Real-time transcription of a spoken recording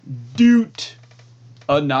Doot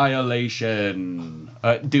Annihilation.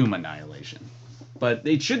 Doom Annihilation. But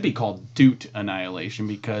it should be called Doot Annihilation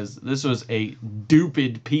because this was a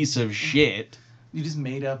stupid piece of shit. You just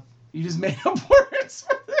made up words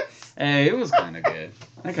for this. Hey, it was kind of good.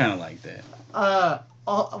 I kind of liked it.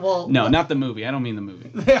 Well. No, not the movie. I don't mean the movie.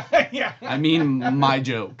 Yeah. I mean my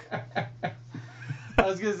joke. I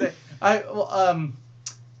was gonna say I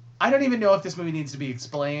don't even know if this movie needs to be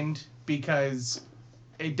explained because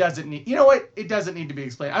it doesn't need. You know what? It doesn't need to be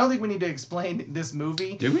explained. I don't think we need to explain this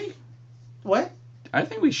movie. Do we? What? I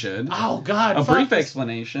think we should. Oh God! A brief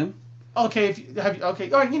explanation. Okay,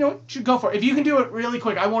 okay, all right. You know what? Should go for it. If you can do it really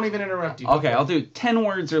quick, I won't even interrupt you. Okay, I'll do 10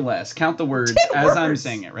 words or less. Count the words as I'm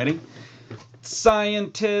saying it. Ready?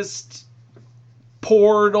 Scientist,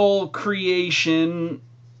 portal creation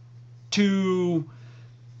to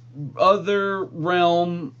other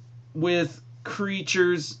realm with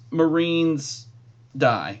creatures, marines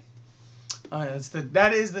die.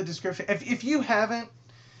 That is the description. If you haven't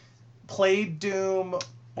played Doom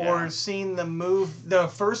or seen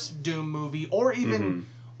the first Doom movie or even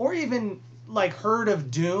like heard of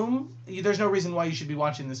Doom, there's no reason why you should be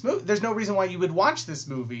watching this movie. There's no reason why you would watch this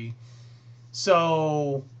movie.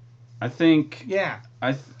 So I think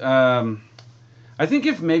I think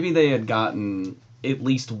if maybe they had gotten at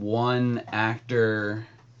least one actor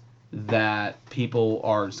that people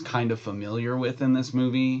are kind of familiar with in this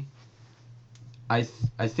movie, I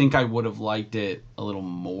think I would have liked it a little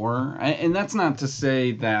more. And that's not to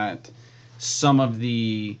say that some of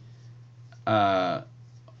the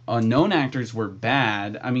unknown actors were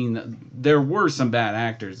bad. I mean, there were some bad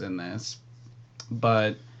actors in this.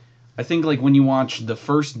 But I think, like, when you watch the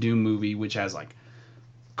first Doom movie, which has, like,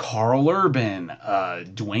 Carl Urban,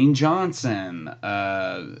 Dwayne Johnson,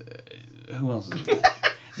 who else is there?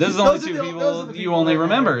 Those are the only two people you only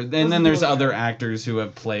remember. And then there's other actors who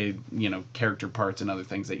have played, character parts and other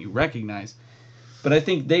things that you recognize. But I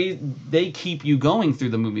think they keep you going through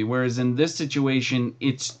the movie. Whereas in this situation,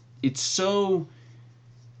 it's so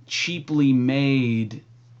cheaply made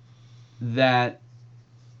that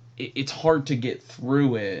it's hard to get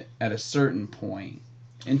through it at a certain point.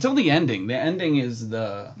 Until the ending. The ending is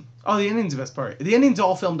the... Oh, the ending's the best part. The ending's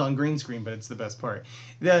all filmed on green screen, but it's the best part.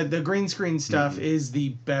 The green screen stuff is the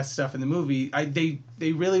best stuff in the movie.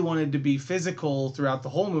 They really wanted to be physical throughout the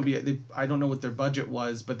whole movie. I don't know what their budget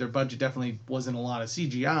was, but their budget definitely wasn't a lot of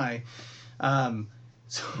CGI.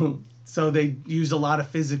 So they used a lot of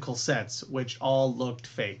physical sets, which all looked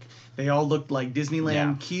fake. They all looked like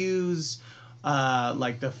Disneyland queues,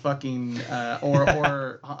 like the fucking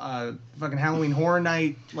or fucking Halloween Horror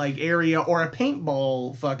Night like area, or a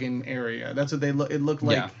paintball fucking area. That's what they look. It looked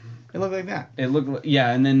like. Yeah. It looked like that. It looked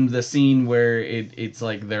and then the scene where it's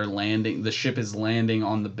like they're landing. The ship is landing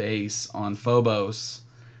on the base on Phobos,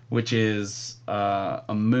 which is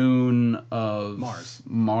a moon of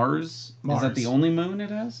Mars. Is that the only moon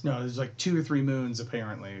it has? No, there's like 2 or 3 moons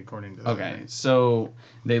apparently, according to. Okay, so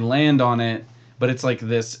they land on it. But it's like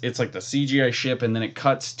this, it's like the CGI ship, and then it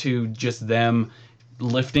cuts to just them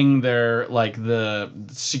lifting their, like, the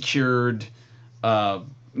secured,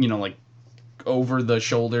 like,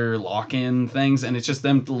 over-the-shoulder lock-in things, and it's just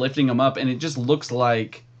them lifting them up, and it just looks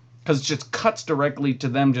like, because it just cuts directly to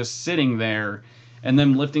them just sitting there, and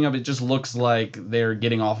them lifting up, it just looks like they're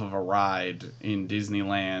getting off of a ride in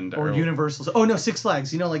Disneyland. Or Universal. Oh, no, Six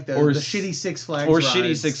Flags. Like the shitty Six Flags rides. Or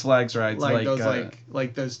shitty Six Flags rides. Like those,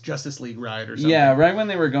 like those Justice League ride or something. Yeah, right when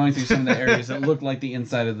they were going through some of the areas, it looked like the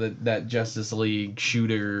inside of that Justice League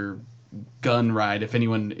shooter gun ride, if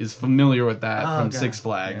anyone is familiar with that from Six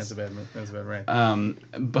Flags. Yeah, that's a bad right.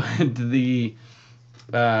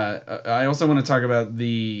 But I also want to talk about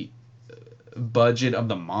the budget of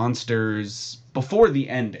the monsters before the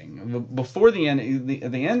ending. Before the end,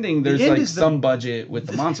 the ending, there's like some budget with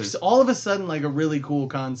the monsters. All of a sudden, like a really cool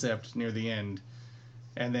concept near the end,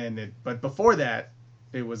 and then but before that,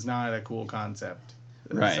 it was not a cool concept.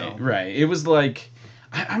 Right, right. It was like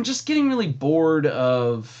I'm just getting really bored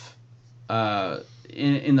of.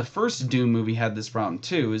 In the first Doom movie had this problem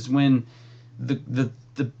too. Is when the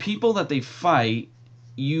people that they fight,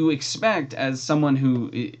 you expect as someone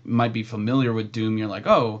who might be familiar with Doom, you're like,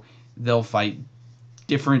 oh, they'll fight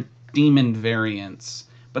different demon variants.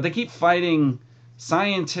 But they keep fighting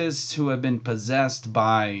scientists who have been possessed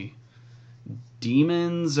by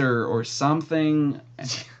demons or something.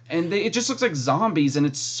 And it just looks like zombies, and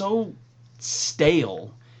it's so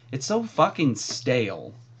stale. It's so fucking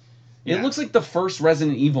stale. Yeah. It looks like the first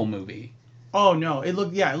Resident Evil movie. Oh no! It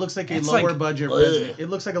looks like a lower budget. It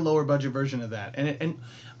looks like a lower budget version of that. And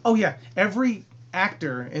oh yeah, every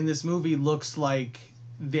actor in this movie looks like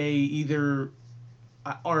they either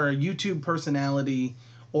are a YouTube personality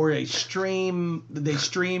or they stream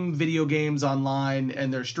video games online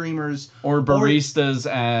and they're streamers or baristas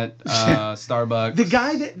at Starbucks. The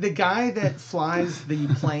guy that flies the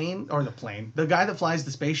guy that flies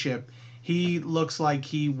the spaceship, he looks like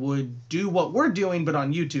he would do what we're doing, but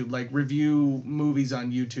on YouTube, like review movies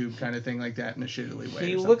on YouTube, kind of thing, like that, in a shittily way.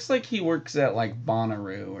 He looks like he works at like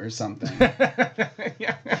Bonnaroo or something.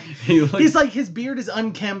 Yeah. He's like, his beard is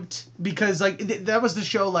unkempt because like that was the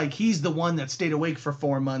show. Like he's the one that stayed awake for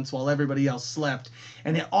 4 months while everybody else slept,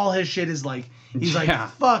 and all his shit is like he's like,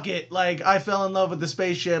 fuck it, like I fell in love with the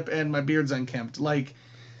spaceship and my beard's unkempt, like.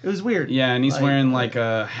 It was weird. Yeah, and he's wearing like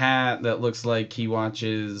a hat that looks like he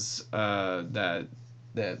watches that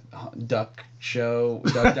duck show,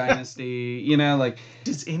 Duck Dynasty. You know, like.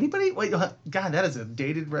 Does anybody wait? God, that is a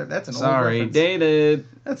dated. That's an old reference. Sorry, dated.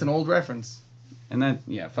 That's an old reference. And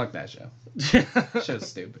fuck that show. Show's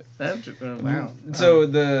stupid. Wow. So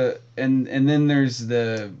and then there's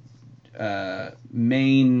the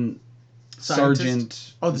main Scientist?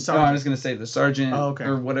 sergeant. Oh, the sergeant. Oh, I was gonna say the sergeant. Oh, okay.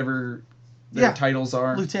 Or whatever. Their titles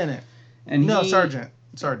are lieutenant, and sergeant.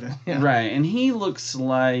 Yeah. Right, and he looks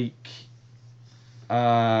like,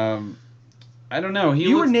 I don't know.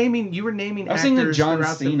 You were naming. I was thinking John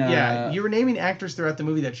Cena. You were naming actors throughout the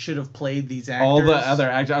movie that should have played these actors. All the other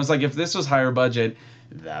actors. I was like, if this was higher budget,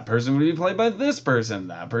 that person would be played by this person.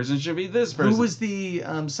 That person should be this person. Who was the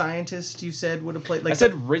scientist you said would have played? Like I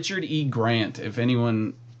said Richard E. Grant. If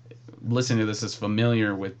anyone listening to this is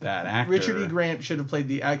familiar with that actor. Richard E. Grant should have played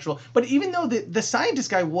the actual. But even though the scientist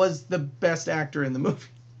guy was the best actor in the movie.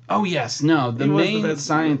 Oh yes, no, the main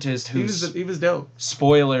scientist he was dope.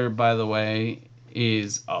 Spoiler, by the way,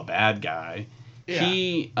 is a bad guy. Yeah.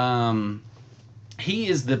 He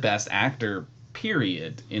is the best actor,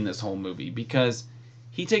 period, in this whole movie because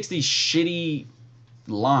he takes these shitty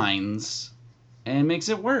lines and makes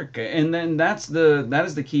it work. And then that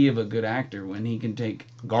is the key of a good actor, when he can take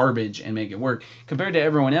garbage and make it work, compared to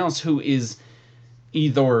everyone else who is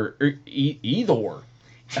either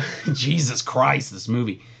Jesus Christ, this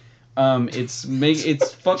movie.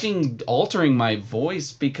 It's fucking altering my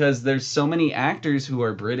voice because there's so many actors who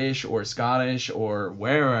are British or Scottish or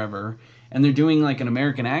wherever, and they're doing like an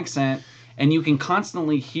American accent, and you can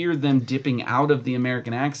constantly hear them dipping out of the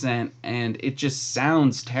American accent, and it just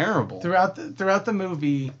sounds terrible. Throughout the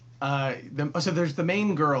movie, so there's the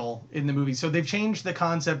main girl in the movie. So they've changed the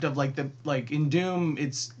concept of like in Doom,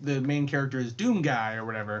 it's the main character is Doom Guy or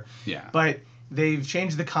whatever. Yeah. But they've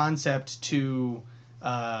changed the concept to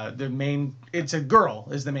it's a girl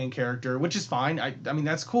is the main character, which is fine. I mean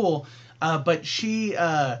that's cool. But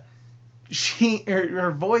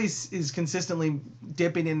her voice is consistently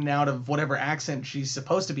dipping in and out of whatever accent she's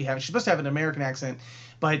supposed to be having. She's supposed to have an American accent,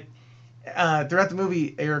 but throughout the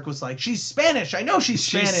movie, Eric was like, "She's Spanish. I know she's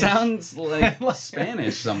Spanish." She sounds like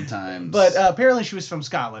Spanish sometimes. But apparently, she was from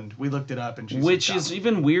Scotland. We looked it up, and which is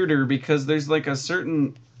even weirder because there's like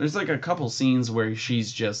a couple scenes where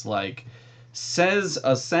she's just like says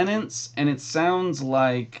a sentence and it sounds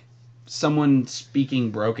like someone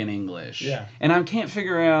speaking broken English. Yeah. And I can't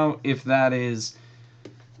figure out if that is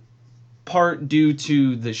part due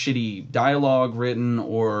to the shitty dialogue written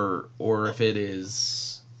or if it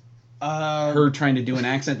is her trying to do an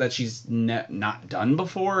accent that she's not done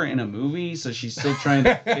before in a movie, so she's still trying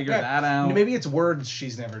to figure that out. Maybe it's words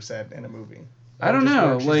she's never said in a movie. I don't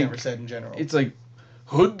know. She's like never said in general. It's like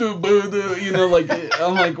you know, like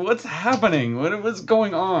I'm like, what's happening? What's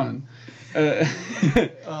going on?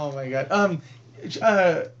 Oh my god.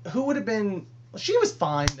 Who would have been? She was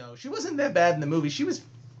fine though. She wasn't that bad in the movie. She was.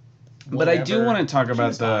 Whatever. But I do want to talk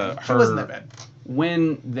about she wasn't that bad.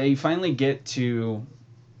 When they finally get to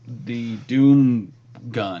the Doom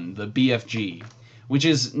gun, the BFG, which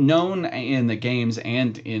is known in the games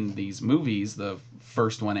and in these movies, the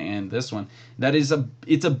first one and this one,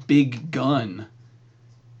 it's a big gun.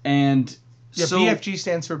 And yeah, so, BFG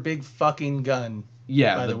stands for big fucking gun.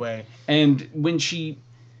 Yeah, by the way. And when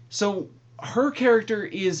her character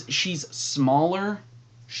she's smaller.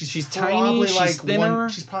 She's tiny. She's thinner.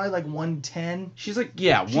 She's probably like 110. She's like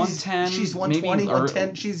 110. She's 120,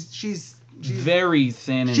 110. She's very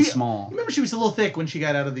thin and small. Remember, she was a little thick when she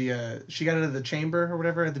got out of the chamber or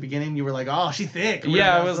whatever at the beginning. You were like, oh, she's thick.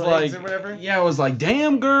 Yeah, I was like, yeah, I was like,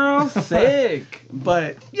 damn girl, thick.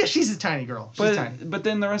 But yeah, she's a tiny girl. She's tiny. But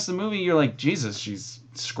then the rest of the movie, you're like, Jesus, she's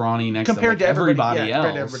scrawny compared to everybody else.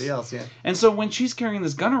 Compared to everybody else, yeah. And so when she's carrying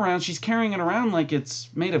this gun around, she's carrying it around like it's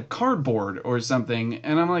made of cardboard or something.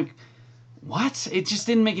 And I'm like, what? It just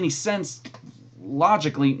didn't make any sense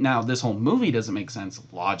logically. Now, this whole movie doesn't make sense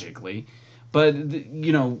logically. But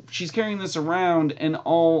you know, she's carrying this around, and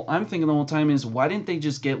all I'm thinking the whole time is, why didn't they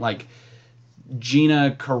just get like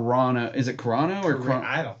Gina Carano? Is it Carano or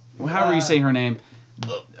I don't. However you say her name.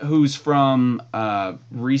 Who's from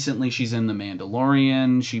recently she's in The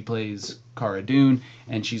Mandalorian. She plays Cara Dune,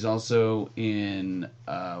 and she's also in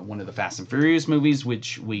one of the Fast and Furious movies,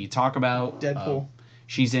 which we talk about. Deadpool.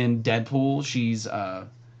 She's in Deadpool. She's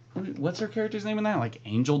what's her character's name in that? Like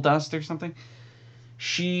Angel Dust or something.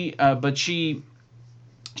 She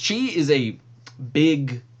is a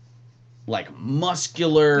big, like,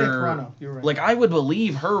 muscular. Yeah, Carano, you're right. Like, I would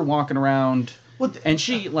believe her walking around. Well, And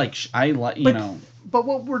she, like, But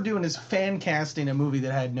what we're doing is fan casting a movie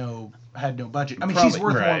that had no budget. I mean,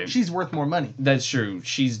 Probably, she's worth more money. That's true.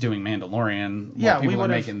 She's doing Mandalorian. Yeah, while people are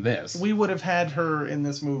making this. We would have had her in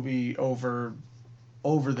this movie over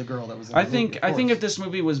the girl that was in the movie. I think if this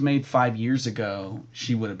movie was made 5 years ago,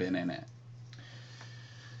 she would have been in it.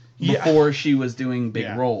 Yeah. Before she was doing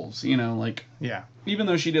big roles, you know, like, Yeah. even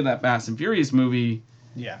though she did that Fast and Furious movie,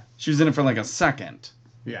 Yeah. she was in it for like a second,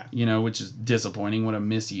 Yeah. you know, which is disappointing. What a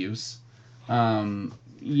misuse.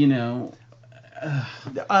 You know,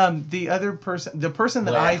 The other person, the person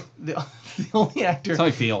that the only actor. that's how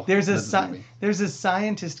I feel. There's movie. a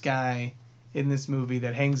scientist guy in this movie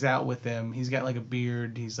that hangs out with them. He's got like a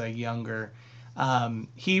beard. He's like younger.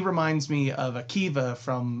 He reminds me of Akiva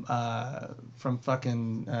from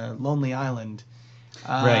fucking Lonely Island.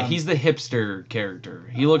 Right, he's the hipster character.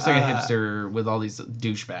 He looks like a hipster with all these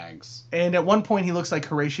douchebags. And at one point, he looks like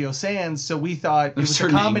Horatio Sands. So we thought it was a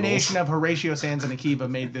combination of Horatio Sands and Akiva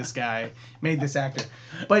made this actor.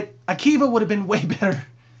 But Akiva would have been way better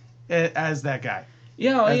as that guy.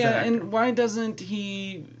 Yeah, and why doesn't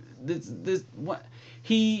he?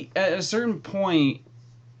 He at a certain point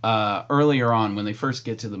earlier on when they first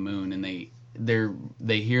get to the moon and they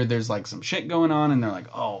hear there's like some shit going on and they're like,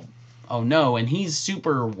 oh no, and he's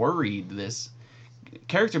super worried, this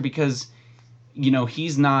character, because, you know,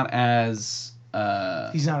 he's not as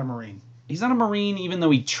he's not a Marine. He's not a Marine, even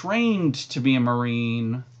though he trained to be a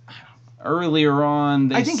Marine earlier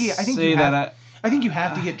on. I think you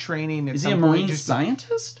have to get training. Is he a Marine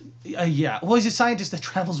scientist? Yeah. Well, he's a scientist that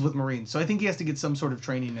travels with Marines, so I think he has to get some sort of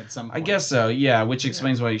training at some point. I guess so, yeah, which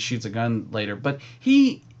explains why he shoots a gun later. But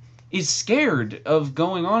he is scared of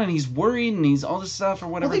going on, and he's worried, and he's all this stuff or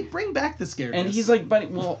whatever. Well, they bring back the scaredness. And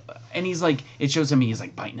he's like, it shows him he's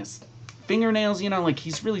like biting his fingernails, you know, like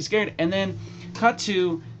he's really scared. And then, cut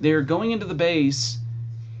to, they're going into the base.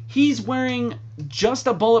 He's wearing just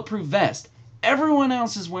a bulletproof vest. Everyone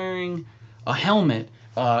else is wearing a helmet,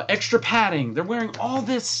 extra padding. They're wearing all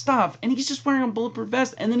this stuff, and he's just wearing a bulletproof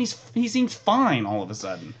vest. And then he seems fine all of a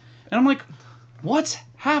sudden. And I'm like, what's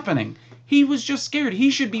happening? He was just scared. He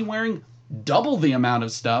should be wearing double the amount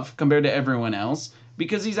of stuff compared to everyone else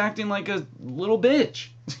because he's acting like a little bitch.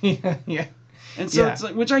 Yeah. And so it's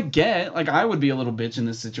like, which I get. Like, I would be a little bitch in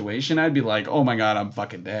this situation. I'd be like, oh my god, I'm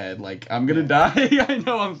fucking dead. Like, I'm gonna die. I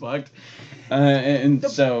know I'm fucked.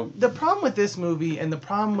 The problem with this movie and the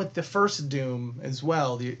problem with the first Doom as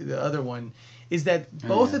well, the other one, is that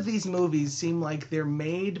both of these movies seem like they're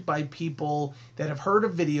made by people that have heard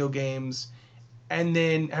of video games and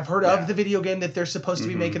then have heard of the video game that they're supposed to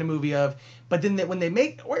be making a movie of, but then when they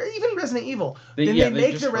make, or even Resident Evil, they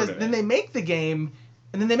make the game,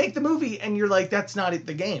 and then they make the movie, and you're like, that's not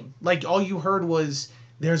the game. Like, all you heard was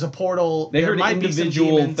there's a portal. They heard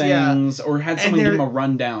individual things, or had someone give them a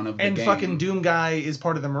rundown of the game. And fucking Doom Guy is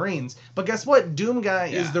part of the Marines. But guess what? Doom Guy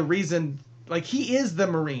is the reason. Like, he is the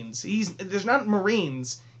Marines. There's not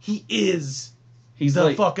Marines. He's the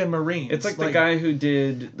like, fucking Marines. It's like the guy who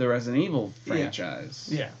did the Resident Evil franchise.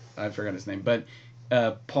 Yeah. I forgot his name. But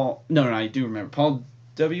Paul... No, I do remember. Paul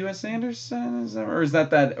W.S. Anderson? Or is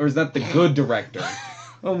that the good director?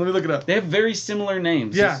 Oh, let me look it up. They have very similar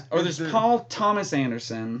names. Yeah. There's Paul Thomas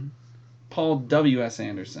Anderson, Paul W.S.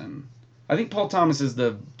 Anderson. I think Paul Thomas is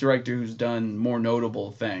the director who's done more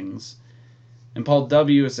notable things. And Paul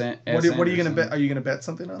W.S. Anderson... What are you going to bet? Are you going to bet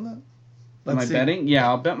something on that? Am I betting? Yeah,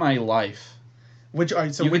 I'll bet my life. Which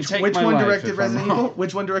one directed Resident Evil?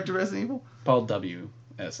 Which one directed Resident Evil? Paul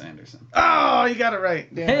W.S. Anderson. Oh, you got it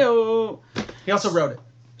right. Heyo. He also wrote it.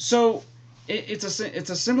 So it's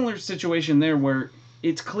a similar situation there where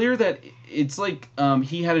it's clear that it's like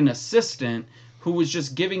he had an assistant who was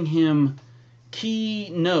just giving him key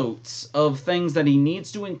notes of things that he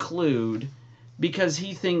needs to include because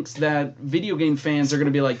he thinks that video game fans are going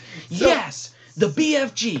to be like, yes, the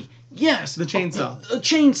BFG. Yes, the chainsaw. A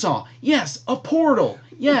chainsaw. Yes, a portal.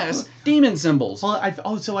 Yes, demon symbols.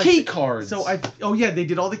 Key cards. They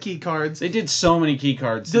did all the key cards. They did so many key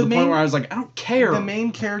cards to the point where I was like, I don't care. The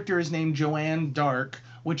main character is named Joanne Dark,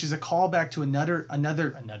 which is a callback to another.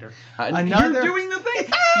 You're doing the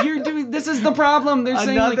thing. You're doing. This is the problem. They're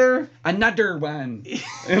saying like, another one.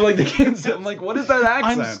 And like the kids, I'm like, what is that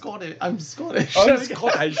accent? I'm Scottish.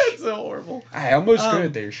 That's so horrible. I almost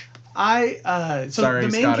Scottish. The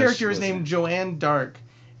main character is named Joanne Dark,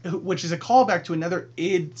 which is a callback to another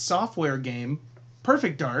id Software game,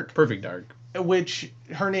 Perfect Dark. Which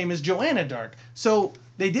her name is Joanna Dark. So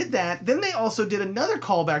they did that. Then they also did another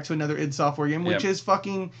callback to another id Software game, which is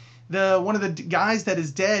fucking one of the guys that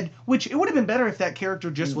is dead. Which it would have been better if that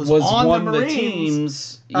character just was on one the of the Marines.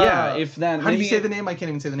 Teams. Yeah, if that. How do you say the name? I can't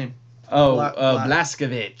even say the name.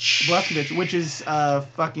 Blazkowicz, which is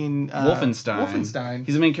fucking Wolfenstein.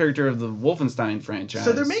 He's the main character of the Wolfenstein franchise.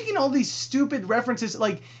 So they're making all these stupid references,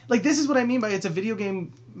 like this is what I mean by it's a video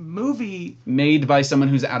game movie made by someone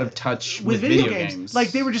who's out of touch with video games.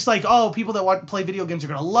 Like they were just like, oh, people that play video games are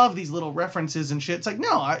gonna love these little references and shit. It's like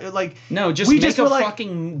no, just make a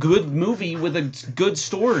fucking good movie with a good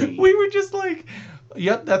story. We were just like.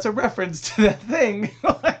 Yep, that's a reference to that thing.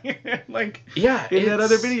 In that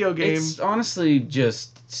other video game. It honestly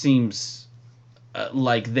just seems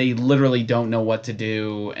like they literally don't know what to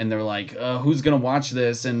do, and they're like, who's gonna watch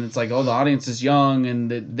this? And it's like, oh, the audience is young, and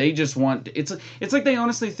they just want. It's like they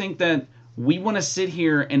honestly think that we want to sit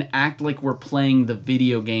here and act like we're playing the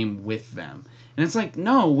video game with them, and it's like,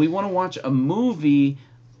 no, we want to watch a movie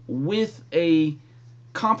with a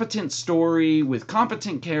competent story with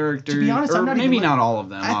competent characters. To be honest, I'm not maybe even not all of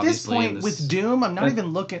them. At this point, with Doom, I'm not even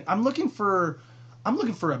looking. I'm looking for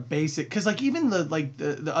a basic, because like even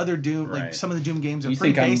the other Doom, like some of the Doom games are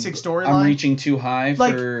pretty basic storyline. I'm reaching too high.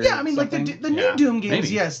 For yeah, I mean something? like the new Doom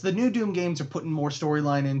games. Yes, the new Doom games are putting more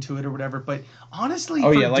storyline into it or whatever. But honestly,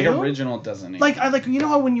 Doom, original doesn't. You know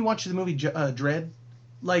how when you watch the movie Dredd,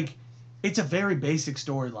 like it's a very basic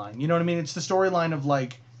storyline. You know what I mean? It's the storyline of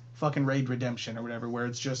like fucking Raid Redemption or whatever, where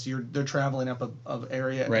it's just they're traveling up a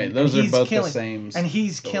area. Right, and those are both the same. And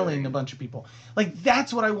he's killing a bunch of people. Like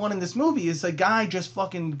that's what I want in this movie is a guy just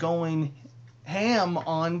fucking going ham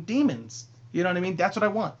on demons. You know what I mean? That's what I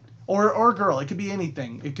want. Or a girl. It could be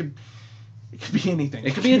anything. It could be anything.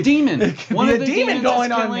 It could be a demon. It could be a demon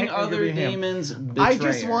going on killing other demons.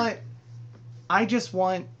 Betrayer. I just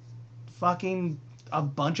want fucking a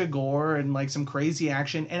bunch of gore and like some crazy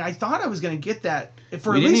action, and I thought I was gonna get that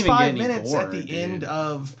for at least 5 minutes at the end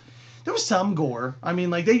of. There was some gore. I mean,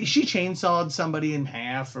 like she chainsawed somebody in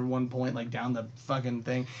half at one point, like down the fucking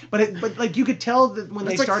thing. But like you could tell that when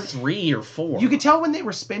they started 3 or 4. You could tell when they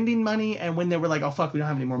were spending money and when they were like, oh fuck, we don't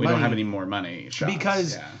have any more money. We don't have any more money. Shots.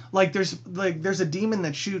 Because there's a demon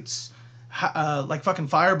that shoots like fucking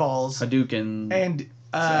fireballs. Hadouken.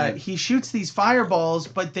 And he shoots these fireballs,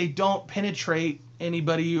 but they don't penetrate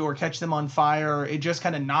anybody or catch them on fire. It just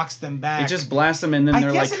kind of knocks them back. It just blasts them, and then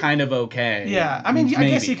they're like kind of okay. Yeah, I mean, I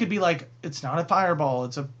guess it could be like, it's not a fireball,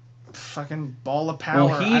 it's a fucking ball of power.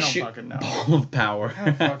 Well, I don't fucking know. Ball of power. I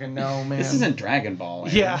don't fucking know, man. This isn't Dragon Ball.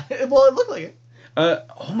 Man. Yeah, well, it looked like it.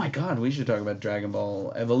 Oh my god, we should talk about Dragon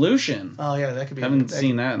Ball Evolution. Oh yeah, that could be. I haven't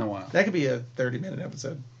seen that in a while. That could be a 30-minute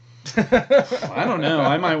episode. I don't know.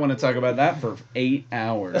 I might want to talk about that for 8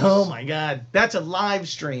 hours. Oh my god, that's a live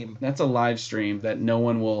stream. That's a live stream that no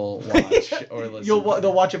one will watch or listen.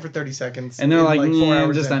 They'll watch it for 30 seconds, and they're like 4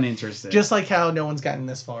 hours just uninterested. Just like how no one's gotten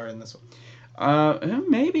this far in this one.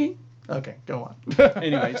 Maybe. Okay, go on.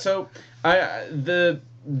 Anyway, so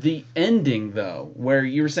the ending though, where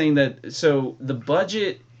you were saying that, so the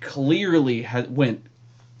budget clearly went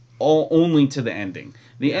only to the ending.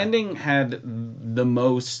 The ending had the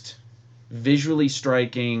most visually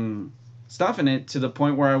striking stuff in it, to the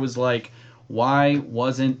point where I was like, why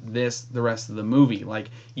wasn't this the rest of the movie?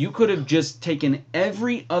 Like, you could have just taken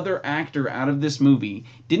every other actor out of this movie,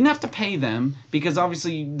 didn't have to pay them, because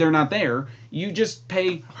obviously they're not there. You just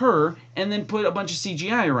pay her, and then put a bunch of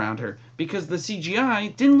CGI around her, because the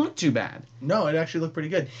CGI didn't look too bad. No, it actually looked pretty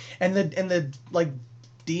good. And the like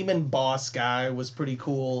demon boss guy was pretty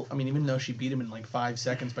cool. I mean, even though she beat him in like 5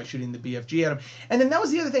 seconds by shooting the BFG at him. And then that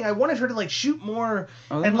was the other thing. I wanted her to like shoot more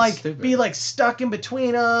and like stupid. Be like stuck in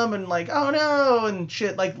between them and like, oh no, and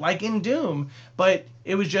shit, like in Doom. But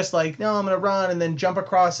it was just like, no, I'm gonna run and then jump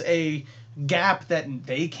across a gap that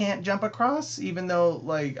they can't jump across, even though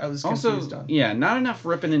like I was confused on. Yeah, not enough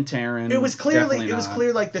ripping and tearing. It was clear like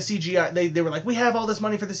the CGI. They were like, we have all this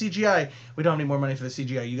money for the CGI. We don't have any more money for the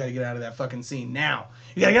CGI. You got to get out of that fucking scene now.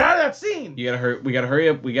 You got to get out of that scene. We got to hurry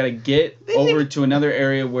up. We got to get over to another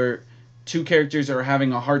area where 2 characters are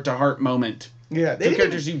having a heart-to-heart moment. Yeah, 2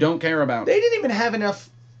 characters you don't care about. They didn't even have enough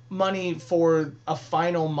money for a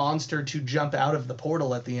final monster to jump out of the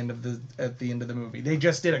portal at the end of the movie. They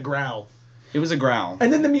just did a growl. It was a growl.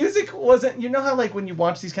 And then the music wasn't. You know how like when you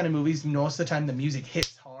watch these kind of movies, most of the time the music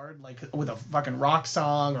hits hard, like with a fucking rock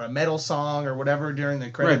song or a metal song or whatever during the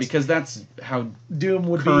credits. Right, because that's how Doom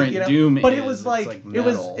would current be. You know? Doom but is. It was like it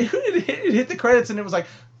metal. was it hit the credits and it was like.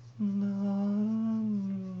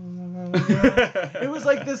 It was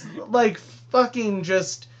like this like fucking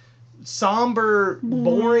just somber,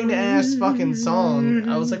 boring ass fucking song.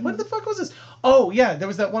 I was like, what the fuck was this? Oh yeah, there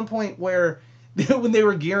was that one point where when they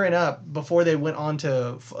were gearing up before they went on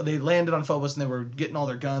to, they landed on Phobos and they were getting all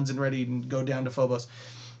their guns and ready to go down to Phobos.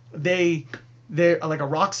 They like a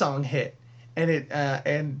rock song hit,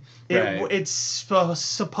 and it's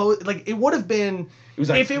supposed like it would have been. It was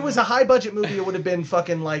like, if it was a high budget movie, it would have been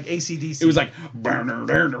fucking like AC/DC. It was like,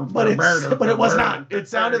 but it was not. It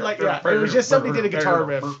sounded like it was just somebody did a guitar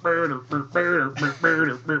riff,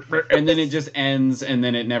 and then it just ends, and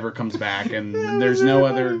then it never comes back, and there's no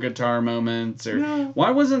other guitar moments. Or why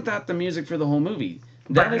wasn't that the music for the whole movie?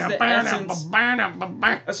 That is the essence,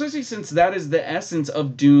 especially since that is the essence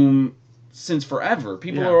of Doom since forever.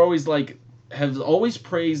 People are always like. Have always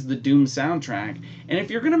praised the Doom soundtrack, and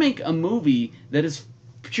if you're gonna make a movie that is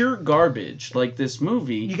pure garbage like this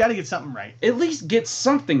movie, you got to get something right. At least get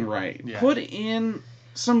something right. Yeah. Put in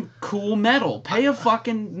some cool metal. Pay a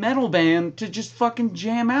fucking metal band to just fucking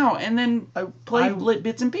jam out, and then play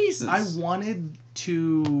bits and pieces. I wanted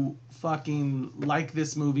to fucking like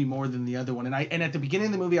this movie more than the other one, and at the beginning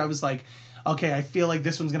of the movie, I was like, okay, I feel like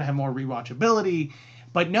this one's gonna have more rewatchability.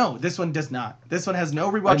 But no, this one does not. This one has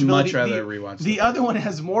no rewatchability. I'd much rather rewatch the other one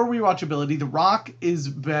has more rewatchability. The Rock is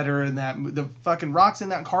better in that. The fucking Rock's in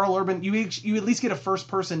that. Carl Urban. You at least get a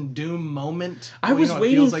first-person Doom moment. I was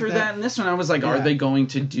waiting for that in this one. I was like, are they going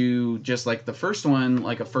to do just like the first one,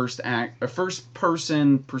 like a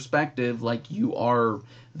first-person perspective, like you are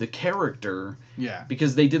the character? Yeah.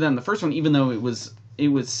 Because they did that in the first one, even though it was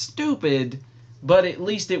stupid, but at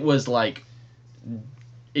least it was like.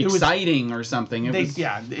 Exciting or something.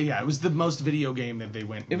 It was the most video game that they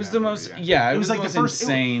went. It was the most. It was like the first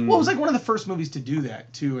insane. It was like one of the first movies to do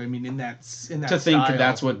that too. I mean, in that to think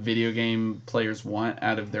that's what video game players want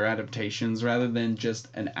out of their adaptations, rather than just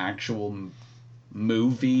an actual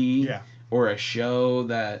movie or a show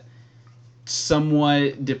that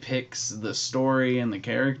somewhat depicts the story and the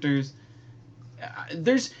characters.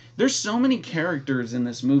 There's so many characters in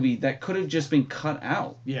this movie that could have just been cut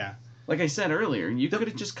out. Yeah. Like I said earlier, you could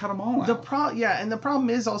have just cut them all out. And the problem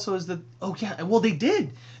is that they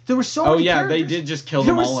did. There were so many characters. They did just kill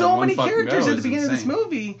them all. There were so many characters at the beginning of this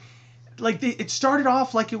movie. Like it started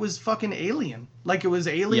off like it was fucking Alien, like it was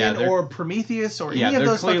Alien or Prometheus or any of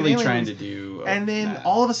those fucking aliens. They're clearly trying to do. And then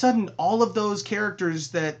all of a sudden, all of those characters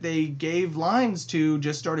that they gave lines to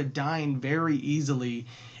just started dying very easily.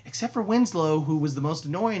 Except for Winslow, who was the most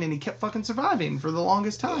annoying, and he kept fucking surviving for the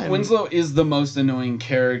longest time. Winslow is the most annoying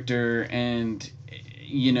character, and,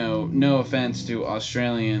 no offense to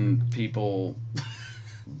Australian people,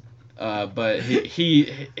 but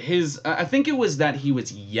I think it was that he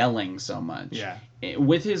was yelling so much. Yeah.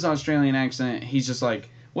 With his Australian accent, he's just like,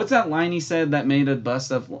 what's that line he said that made us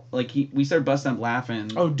bust up, we started busting up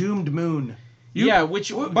laughing. Oh, Doomed Moon.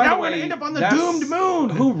 Which by the way, now we're gonna end up on the doomed moon.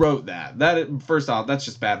 Who wrote that? First off, that's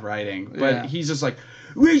just bad writing. But he's just like,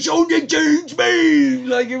 we showed the change me.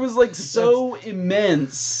 Like it was like so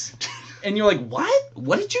immense, and you're like, what?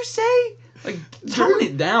 What did you say? Like tone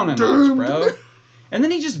it down a notch, bro. And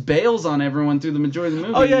then he just bails on everyone through the majority of the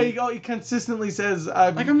movie. Oh yeah, he consistently says,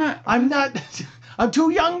 I'm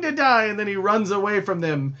too young to die, and then he runs away from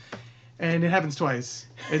them, and it happens twice.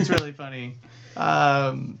 It's really funny.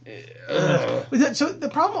 So the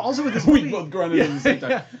problem also with this movie, we both grunted at the same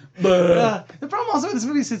time. The problem also with this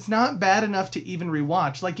movie is it's not bad enough to even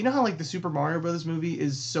rewatch. Like you know how like the Super Mario Brothers movie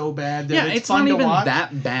is so bad that it's fun not to even watch?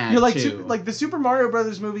 that bad. You're like like the Super Mario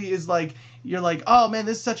Brothers movie is like you're like, oh man,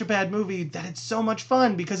 this is such a bad movie that it's so much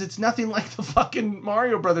fun because it's nothing like the fucking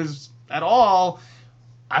Mario Brothers at all.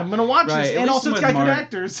 I'm gonna watch this, and also it's got good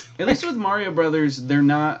actors. At least with Mario Brothers, they're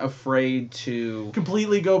not afraid to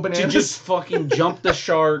completely go bananas. To just fucking jump the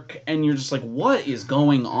shark, and you're just like, what is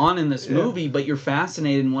going on in this movie? But you're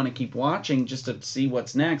fascinated and want to keep watching just to see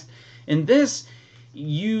what's next. In this,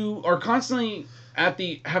 you are constantly have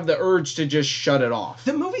the urge to just shut it off.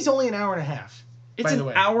 The movie's only an hour and a half. It's an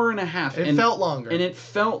hour and a half. It felt longer, and it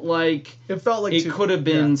felt like it could have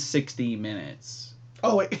been 60 minutes.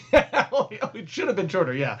 Oh wait, it should have been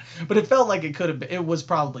shorter, yeah. But it felt like it could have been. It was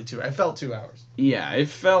probably 2. I felt 2 hours. Yeah, it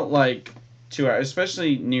felt like 2 hours,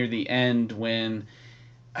 especially near the end when.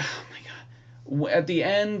 Oh my god! At the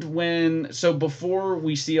end when before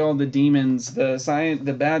we see all the demons, the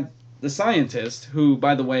scientist who,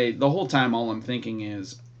 by the way, the whole time all I'm thinking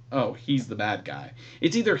is, oh, he's the bad guy.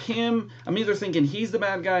 It's either him. I'm either thinking he's the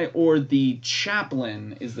bad guy or the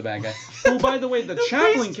chaplain is the bad guy. Oh, by the way, the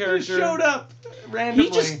chaplain character showed up randomly.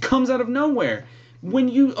 He just comes out of nowhere.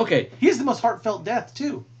 He has the most heartfelt death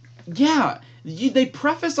too. Yeah, they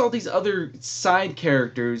preface all these other side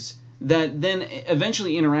characters that then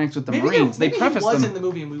eventually interacts with the Marines. Maybe they preface he was them. in the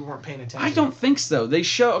movie and we weren't paying attention. I don't think so. They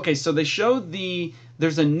show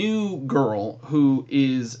there's a new girl who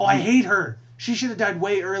is. Oh, I hate her. She should have died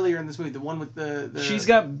way earlier in this movie. The one with the she's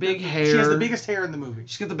got big hair. She has the biggest hair in the movie.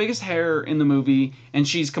 She's got the biggest hair in the movie, and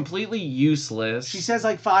she's completely useless. She says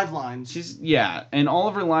like 5 lines. And all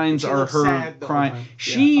of her lines are her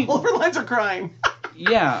crying. All of her lines are crying.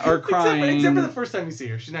 Yeah, are crying. Except for the first time you see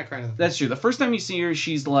her. She's not crying. That's true. The first time you see her,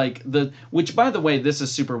 she's like which, by the way, this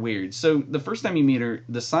is super weird. So the first time you meet her,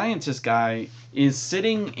 the scientist guy is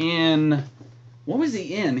sitting in. What was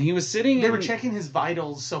he in? He was sitting. They were checking his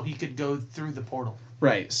vitals so he could go through the portal.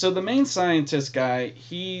 Right. So the main scientist guy,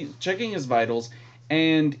 he checking his vitals,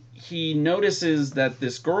 and he notices that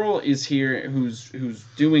this girl is here who's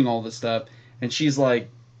doing all this stuff, and she's like,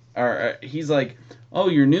 he's like, oh,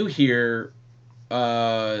 you're new here.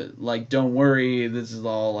 Like, don't worry, this is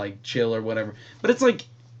all like chill or whatever. But it's like,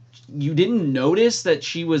 you didn't notice that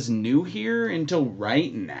she was new here until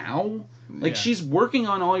right now. Like, she's working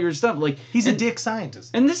on all your stuff. Like, he's a dick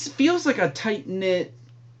scientist, and this feels like a tight knit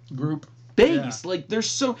group base. Yeah. Like,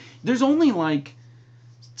 there's only like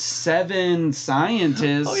 7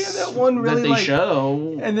 scientists. Oh yeah, that one really that they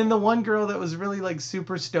show. And then the one girl that was really like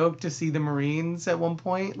super stoked to see the Marines at one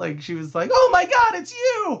point, like she was like, "Oh my God, it's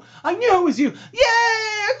you! I knew it was you! Yay!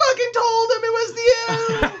 I fucking told him it was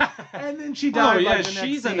you!" And then she died. Oh yeah,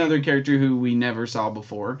 she's another character who we never saw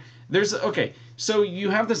before. So you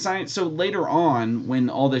have the science. So later on, when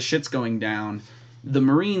all this shit's going down, the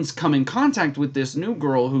Marines come in contact with this new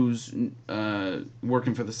girl who's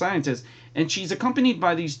working for the scientists, and she's accompanied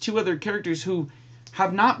by these 2 other characters who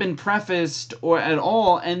have not been prefaced or at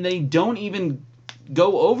all, and they don't even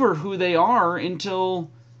go over who they are until.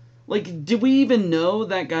 Like, did we even know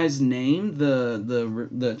that guy's name,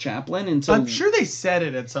 the chaplain? Until I'm sure they said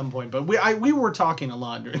it at some point, but we were talking a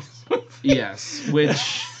lot during this movie. Yes,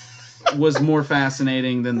 which was more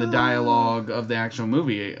fascinating than the dialogue of the actual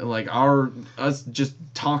movie. Like us just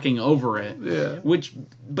talking over it. Yeah.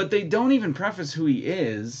 But they don't even preface who he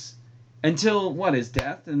is until his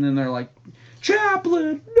death, and then they're like,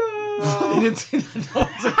 Chaplain, no. They didn't say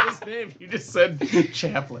his name. You just said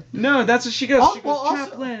Chaplain. No, that's what she goes. Oh, she goes,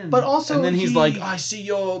 Chaplain. But also, and then he's like, I see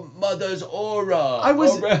your mother's aura. I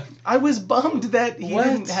was bummed that he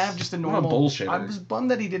didn't have just a normal. Bullshit. I was bummed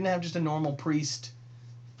that he didn't have just a normal priest,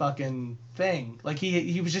 fucking thing. Like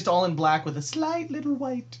he was just all in black with a slight little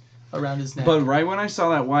white around his neck. But right when I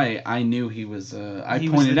saw that white, I knew he was. I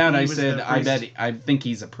said, I think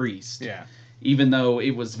he's a priest. Yeah. Even though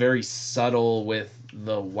it was very subtle with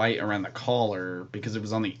the white around the collar because it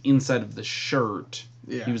was on the inside of the shirt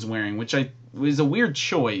he was wearing, which was a weird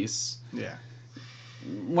choice. Yeah.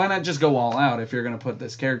 Why not just go all out if you're going to put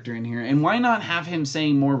this character in here? And why not have him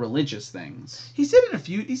saying more religious things? He said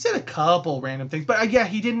a couple random things, but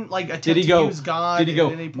he didn't like attempt to use God. Did he go,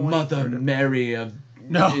 at any point Mother Mary of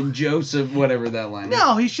and Joseph, whatever that line is?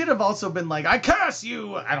 No, he should have also been like, I curse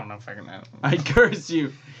you. I don't know if I can. I curse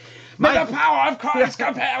you. May the power of Christ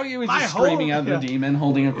compel you. He's just screaming out the demon,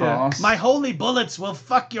 holding a cross. My holy bullets will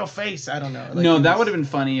fuck your face. I don't know. Like, no, that would have been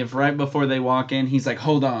funny if right before they walk in, he's like,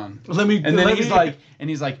 "Hold on."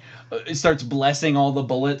 He's like, starts blessing all the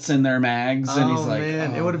bullets in their mags, and he's like,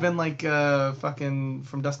 man. It would have been like fucking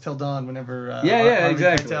From Dusk Till Dawn. Whenever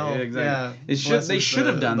exactly. Yeah, they should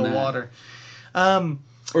have done the that. Water.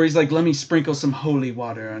 Or he's like, let me sprinkle some holy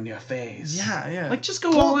water on your face. Yeah. Like, just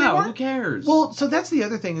go all out. Who cares? Well, so that's the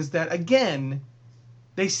other thing is that, again,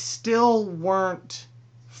 they still weren't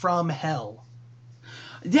from hell.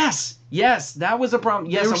 Yes, that was a problem.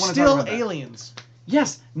 Yes, they were I want to talk about that. still aliens.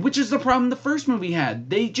 Yes, which is the problem the first movie had.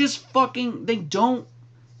 They just they don't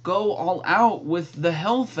go all out with the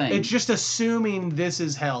hell thing. It's just assuming this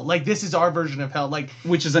is hell. Like, this is our version of hell. Like,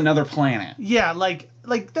 which is another planet. Yeah, like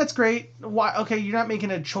that's great. Why? Okay, you're not making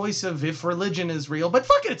a choice of if religion is real, but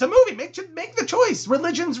fuck it, it's a movie. Make the choice.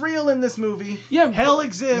 Religion's real in this movie. Yeah, hell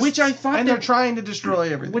exists. Which I thought, and they're trying to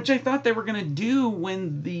destroy everything. Which I thought they were gonna do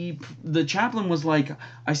when the chaplain was like,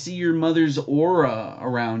 "I see your mother's aura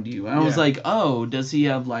around you," and I was like, "Oh, does he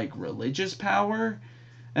have like religious power?"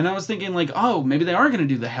 And I was thinking like, "Oh, maybe they are gonna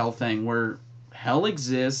do the hell thing where hell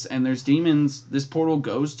exists and there's demons. This portal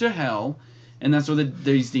goes to hell." And that's where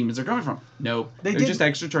these demons are coming from. Nope. They're just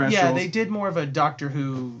extraterrestrials. Yeah, they did more of a Doctor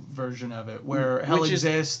Who version of it, where hell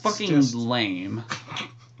exists. Which is fucking lame.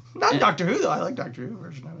 Not Doctor Who, though. I like Doctor Who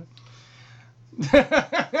version of it.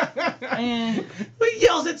 He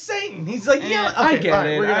yells at Satan. He's like, yeah. Okay, I get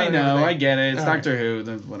it. I know. I get it. It's all Doctor Who.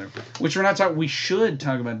 Whatever. Which we're not talking. We should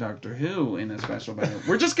talk about Doctor Who in a special.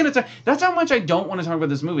 We're just gonna talk. That's how much I don't want to talk about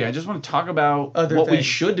this movie. I just want to talk about what we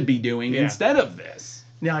should be doing instead of this.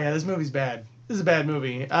 No, yeah, this movie's bad. This is a bad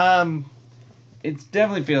movie. It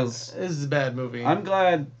definitely feels. This is a bad movie. I'm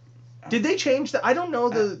glad. Did they change the? I don't know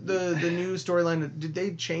the new storyline. Did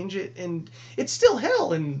they change it? And it's still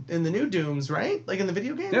hell in the new Dooms, right? Like in the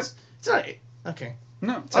video games. Yep. It's not. Okay.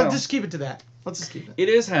 No. I'll just keep it to that. Let's just keep it. It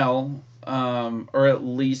is hell, or at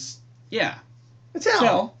least yeah. It's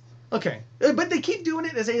hell. Okay, but they keep doing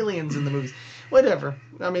it as aliens in the movies. Whatever.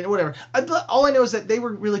 I mean, whatever. All I know is that they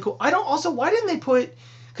were really cool. I don't. Also, why didn't they put?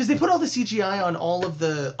 Because they put all the CGI on all of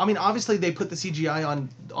the... I mean, obviously they put the CGI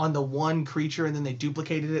on the one creature and then they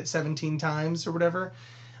duplicated it 17 times or whatever.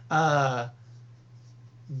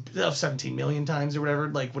 17 million times or whatever,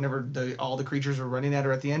 like whenever all the creatures were running at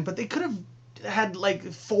her at the end. But they could have had like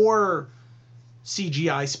 4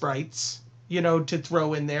 CGI sprites, to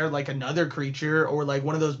throw in there, like another creature or like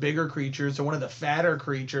one of those bigger creatures or one of the fatter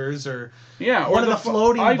creatures or one of the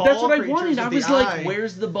floating ball that's what I creatures wanted. I was like,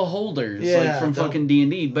 where's the beholders from fucking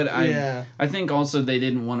D&D? But I think also they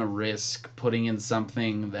didn't want to risk putting in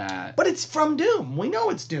something that... But it's from Doom. We know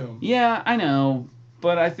it's Doom. Yeah, I know.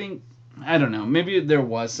 But I think... I don't know. Maybe there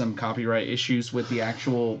was some copyright issues with the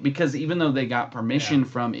actual... Because even though they got permission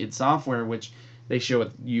from id Software, which they show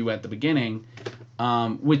you at the beginning...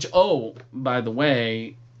 which, by the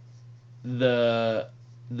way, the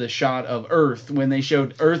shot of Earth, when they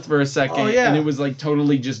showed Earth for a second, and it was like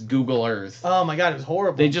totally just Google Earth. Oh my god, it was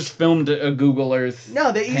horrible. They just filmed a Google Earth.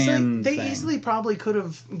 No, they easily probably could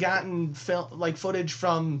have gotten footage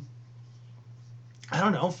from, I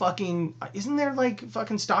don't know, fucking, isn't there like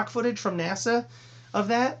fucking stock footage from NASA of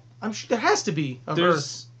that? I'm sure there has to be of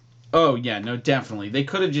Earth. Oh, yeah, no, definitely. They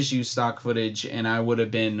could have just used stock footage, and I would have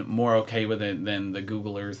been more okay with it than the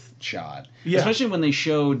Google Earth shot. Yeah. Especially when they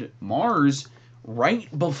showed Mars right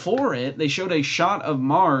before it. They showed a shot of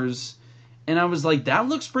Mars, and I was like, that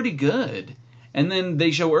looks pretty good. And then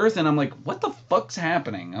they show Earth, and I'm like, what the fuck's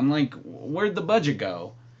happening? I'm like, where'd the budget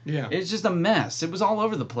go? Yeah. It's just a mess. It was all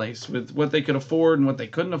over the place with what they could afford and what they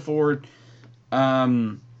couldn't afford.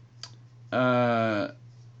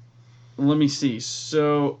 Let me see.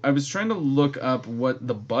 So I was trying to look up what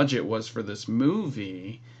the budget was for this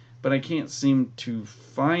movie, but I can't seem to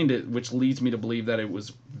find it, which leads me to believe that it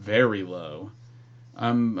was very low.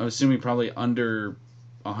 I'm assuming probably under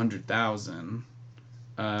 100,000.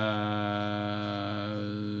 I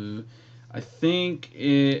think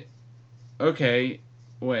it... Okay,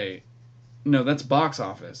 wait. No, that's box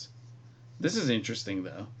office. This is interesting,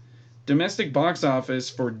 though. Domestic box office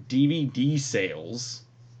for DVD sales...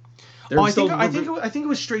 I think it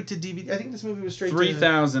was straight to DVD. I think this movie was straight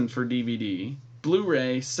 3,000 for DVD.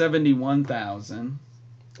 Blu-ray 71,000.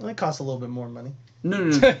 Well, it costs a little bit more money. No.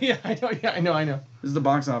 Yeah, I know. This is the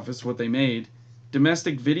box office, what they made.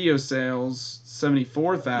 Domestic video sales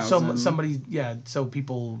 74,000. So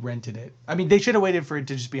people rented it. I mean, they should have waited for it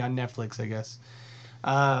to just be on Netflix, I guess.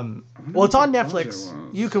 Well, it's on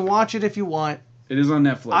Netflix. You can watch it if you want. It is on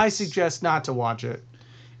Netflix. I suggest not to watch it.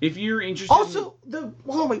 If you're interested... Also,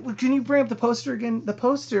 can you bring up the poster again? The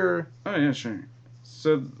poster... Oh, yeah, sure.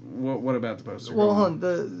 So, what about the poster? Well, hold on.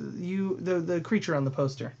 The creature on the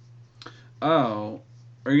poster. Oh.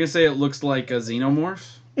 Are you going to say it looks like a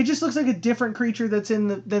xenomorph? It just looks like a different creature that's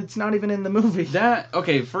not even in the movie.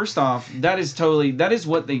 Okay, first off, that is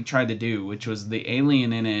what they tried to do, which was the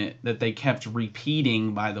alien in it that they kept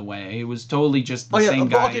repeating, by the way. It was totally just the same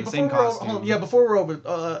guy in the same costume. Before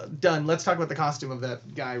we're done, let's talk about the costume of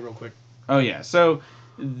that guy real quick. Oh, yeah. So,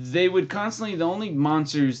 they would constantly... The only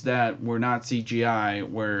monsters that were not CGI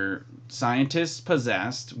were scientists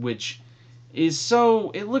possessed, which is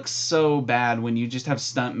so... It looks so bad when you just have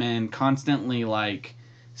stuntmen constantly, like...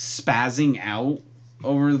 spazzing out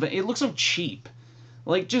over the... It looks so cheap.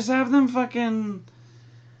 Like, just have them fucking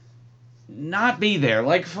not be there.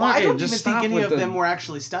 Like, fuck I don't just even think any of them were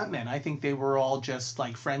actually stuntmen. I think they were all just,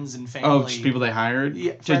 like, friends and family. Oh, just people they hired?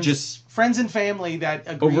 Yeah, to friends and family that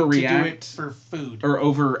agreed to do it for food. Or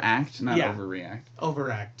overact, not overreact.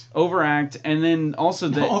 Overact, and then also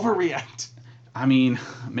the... overreact. I mean,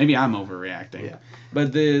 maybe I'm overreacting. Yeah.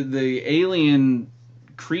 But the alien...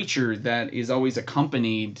 creature that is always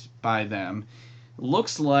accompanied by them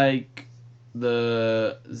looks like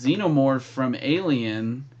the xenomorph from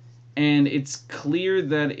Alien, and it's clear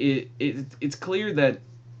that it's clear that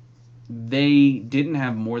they didn't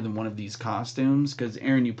have more than one of these costumes, because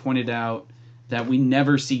Aaron, you pointed out that we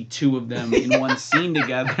never see two of them in one scene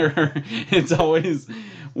together. It's always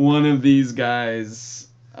one of these guys,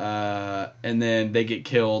 and then they get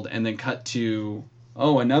killed, and then cut to,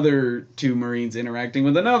 another two Marines interacting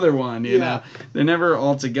with another one, you know? They're never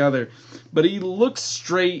all together. But he looks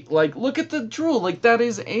straight, like, look at the drool, like, that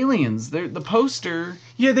is aliens. The poster.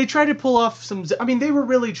 Yeah, they tried to pull off some, I mean, they were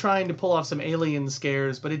really trying to pull off some alien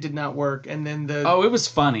scares, but it did not work. And then it was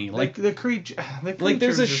funny. Like, the creature. Like,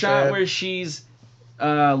 there's a shot where she's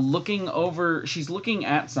looking over, she's looking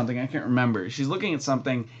at something, I can't remember. She's looking at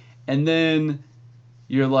something, and then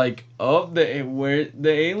you're like, the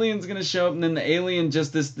alien's gonna show up, and then the alien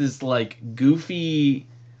just this like, goofy,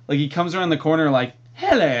 like, he comes around the corner, like,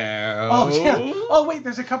 hello. Oh, yeah. Oh, wait,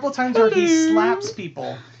 there's a couple times where he slaps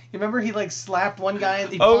people. You remember he, like, slapped one guy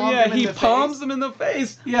and he palms him in the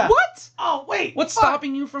face. Yeah. What? Oh, wait. What's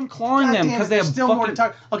stopping you from clawing them? Because they have still more to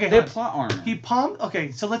talk. Okay, they have plot armor. He palmed.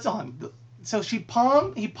 Okay, so let's on. So he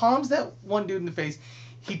palms that one dude in the face.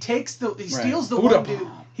 He steals the one dude.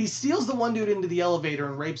 He steals the one dude into the elevator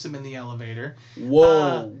and rapes him in the elevator.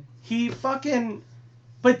 Whoa. He fucking.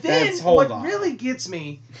 But then really gets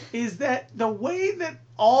me is that the way that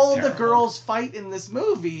all the girls fight in this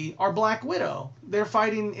movie are Black Widow. They're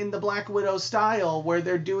fighting in the Black Widow style where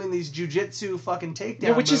they're doing these jujitsu fucking takedown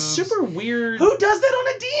moves. Which is super weird. Who does that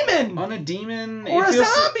on a demon? On a demon? Or a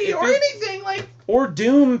zombie or anything like... Or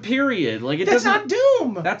Doom, period. Like, that's not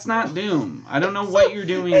Doom. That's not Doom. I don't know what you're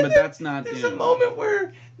doing, but that's not Doom. There's a moment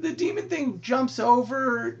where the demon thing jumps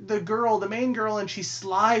over the main girl, and she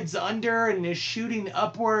slides under and is shooting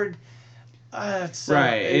upward. It's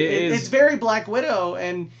very Black Widow,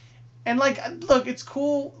 and like, look, it's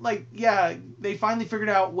cool. Like, yeah, they finally figured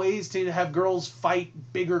out ways to have girls fight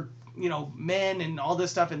bigger, men and all this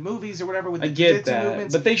stuff in movies or whatever with the jiu-jitsu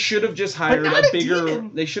movements. But they should have just hired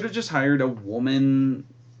They should have just hired a woman,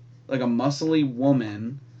 like a muscly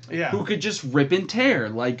woman. Yeah. Who could just rip and tear,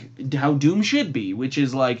 like how Doom should be, which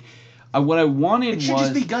is like what I wanted was... It should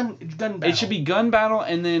just be gun battle. It should be gun battle,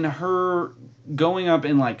 and then her going up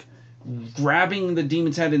and, like, grabbing the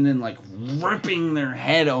demon's head and then, like, ripping their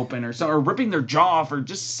head open or ripping their jaw off, or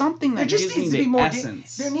just something that gives me the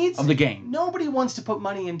essence of the game. Nobody wants to put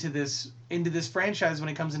money into this franchise when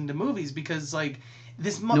it comes into movies because, like...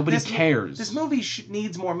 Nobody cares. This movie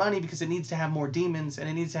needs more money because it needs to have more demons, and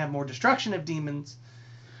it needs to have more destruction of demons.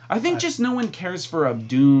 I think just no one cares for a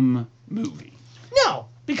Doom movie. No,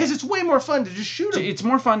 because it's way more fun to just shoot them. It's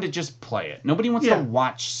more fun to just play it. Nobody wants to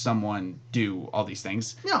watch someone do all these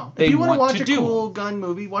things. No, if you want to watch a cool gun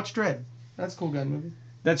movie, watch Dredd. That's a cool gun movie.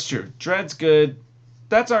 That's true. Dredd's good.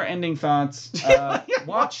 That's our ending thoughts.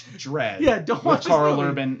 Watch Dredd. Yeah, don't watch Karl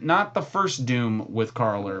Urban. Not the first Doom with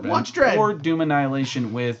Karl Urban. Watch Dredd. Or Doom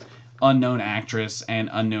Annihilation with unknown actress and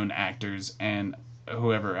unknown actors and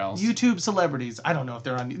whoever else. YouTube celebrities. I don't know if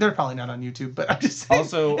they're probably not on YouTube, but I'm just saying.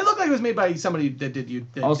 Also, it looked like it was made by somebody that did you.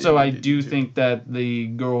 I do think that the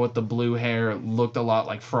girl with the blue hair looked a lot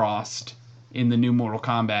like Frost in the new Mortal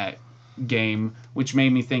Kombat game, which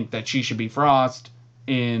made me think that she should be Frost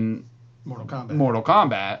in Mortal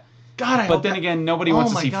Kombat. God, but then again, nobody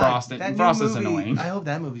wants to see Frost. Frost is annoying. I hope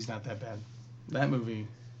that movie's not that bad. That movie.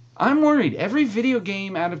 I'm worried. Every video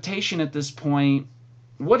game adaptation at this point.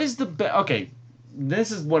 What is the Okay.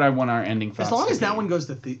 This is what I want our ending thoughts. As long as that one goes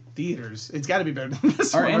to theaters, it's got to be better than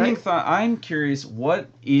this one. Our ending thought. I'm curious. What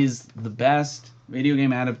is the best video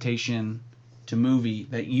game adaptation to movie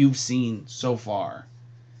that you've seen so far?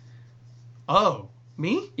 Oh,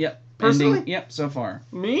 me? Yep. Personally? Ending, yep. So far.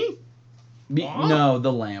 Me? No,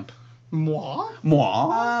 The Lamp. Moi?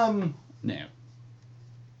 No.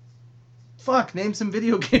 Fuck. Name some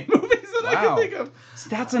video game movies that I can think of.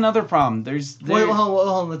 That's another problem. Wait, hold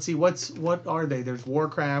on. Let's see. What are they? There's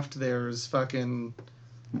Warcraft. There's fucking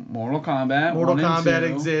Mortal Kombat. Mortal Kombat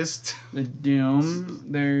exists. The Doom.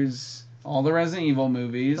 There's all the Resident Evil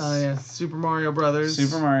movies. Oh yeah. Super Mario Brothers. You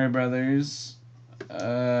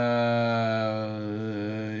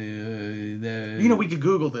know, we could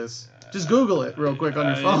Google this. Just Google it real quick on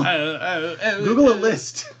your phone. Google a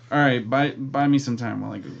list. All right, buy me some time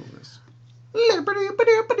while I Google this. I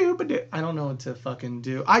don't know what to fucking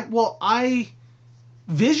do. I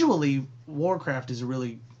visually Warcraft is it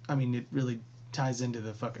really ties into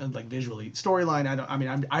the fucking, like, visually storyline.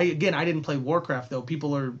 I didn't play Warcraft though.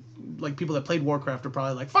 People that played Warcraft are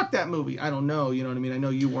probably like, fuck that movie. I don't know. You know what I mean? I know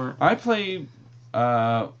you weren't. I played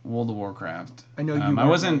World of Warcraft. I know you. I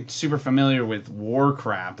wasn't super familiar with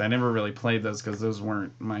Warcraft. I never really played those because those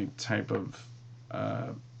weren't my type of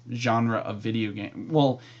genre of video game.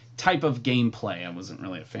 Well, type of gameplay I wasn't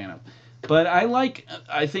really a fan of. But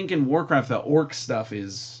I think in Warcraft the orc stuff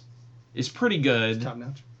is pretty good. Top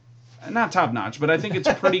notch. not top notch, but I think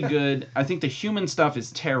it's pretty good. I think the human stuff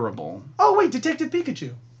is terrible. Oh wait, Detective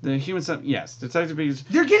Pikachu. The human stuff, yes. Detective Pikachu.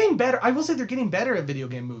 They're getting better. I will say they're getting better at video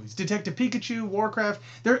game movies. Detective Pikachu, Warcraft.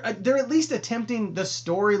 They're at least attempting the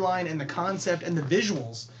storyline and the concept and the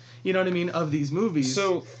visuals. You know what I mean, of these movies.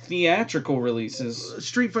 So theatrical releases.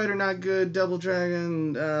 Street Fighter not good. Double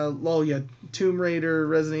Dragon. Tomb Raider,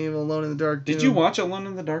 Resident Evil, Alone in the Dark. Doom. Did you watch Alone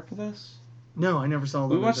in the Dark with us? No, I never saw Alone in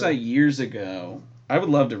the Dark. We watched that years ago. I would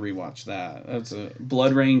love to rewatch that. That's a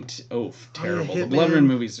Blood Rain. Terrible. The Blood Rain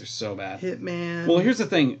movies are so bad. Hitman. Well, here's the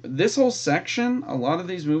thing. This whole section, a lot of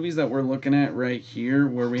these movies that we're looking at right here,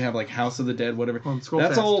 where we have like House of the Dead, whatever,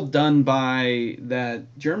 that's all done by that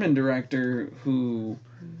German director who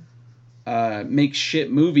makes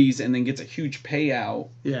shit movies and then gets a huge payout.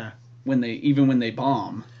 Yeah. When they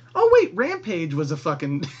bomb. Oh wait, Rampage was a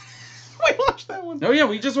fucking. We watched that one. Oh yeah,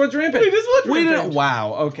 we just watched Rampage. Rampage.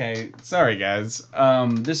 Wow. Okay. Sorry, guys.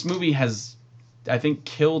 This movie has, I think,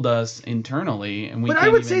 killed us internally, and we. But I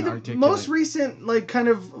would say the most recent, like, kind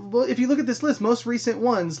of. Well, if you look at this list, most recent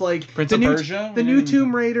ones, like Prince of Persia, the new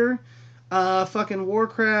Tomb Raider, fucking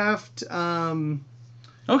Warcraft.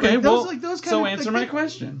 Okay. Those kind so answer my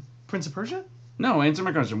question. Prince of Persia? No, answer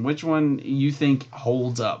my question. Which one you think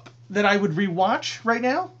holds up? That I would rewatch right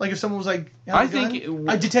now? Like if someone was like, I think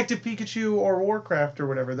Detective Pikachu or Warcraft or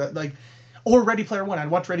whatever. That like, or Ready Player One. I'd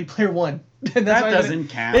watch Ready Player One. And that doesn't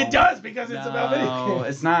count. It does because it's about video games. No,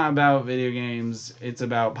 it's not about video games. It's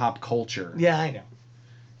about pop culture. Yeah, I know.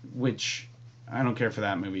 Which I don't care for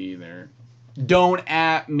that movie either. Don't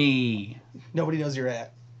at me. Nobody knows you're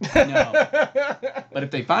at. No. But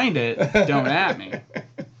if they find it, don't at me.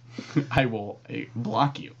 I will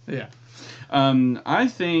block you. Yeah. I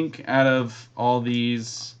think out of all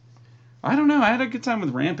these, I don't know. I had a good time with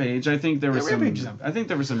Rampage. I think there was some. I think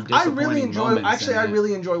there were some disappointing moments. I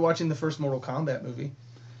really enjoy watching the first Mortal Kombat movie.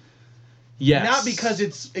 Yes. Not because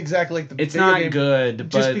it's exactly like the. It's not game, good,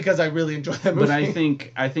 just because I really enjoy that movie.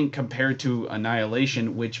 But I think compared to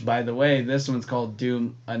Annihilation, which by the way, this one's called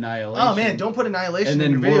Doom Annihilation. Oh man, don't put Annihilation. And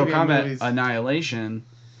then in Mortal video game Kombat movies. Annihilation.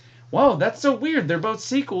 Whoa, that's so weird. They're both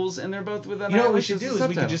sequels, and they're both with Annihilation. You know what we should do is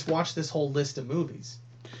we could just watch this whole list of movies.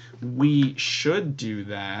 We should do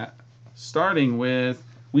that, starting with,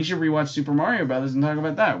 we should rewatch Super Mario Brothers and talk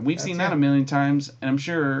about that. We've seen that a million times, and I'm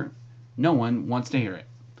sure no one wants to hear it.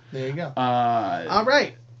 There you go. All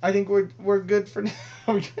right. I think we're good for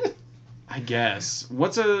now. I guess.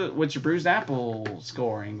 What's your Bruised Apple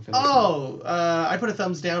scoring for this one? I put a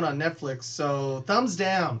thumbs down on Netflix, so thumbs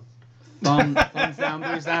down. Thumbs down,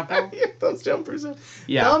 Bruised Apple? Yeah, thumbs down, Bruised Apple.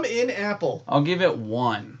 Yeah. Thumb in apple. I'll give it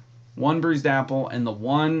 1. 1 Bruised Apple, and the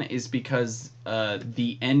 1 is because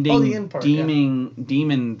the ending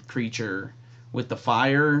demon creature with the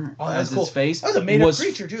fire as his face. That was a made-up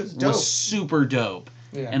creature, too. It was dope. Was super dope.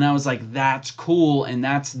 Yeah. And I was like, that's cool, and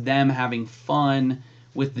that's them having fun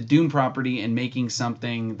with the Doom property and making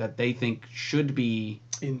something that they think should be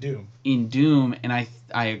in Doom, and I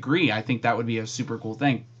agree. I think that would be a super cool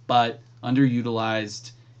thing, but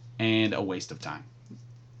underutilized and a waste of time.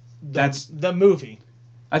 That's the movie.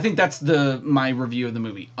 I think that's my review of the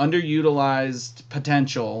movie. Underutilized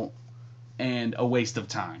potential and a waste of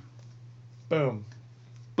time. Boom.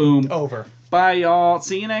 Boom. Over. Bye, y'all.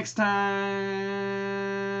 See you next time.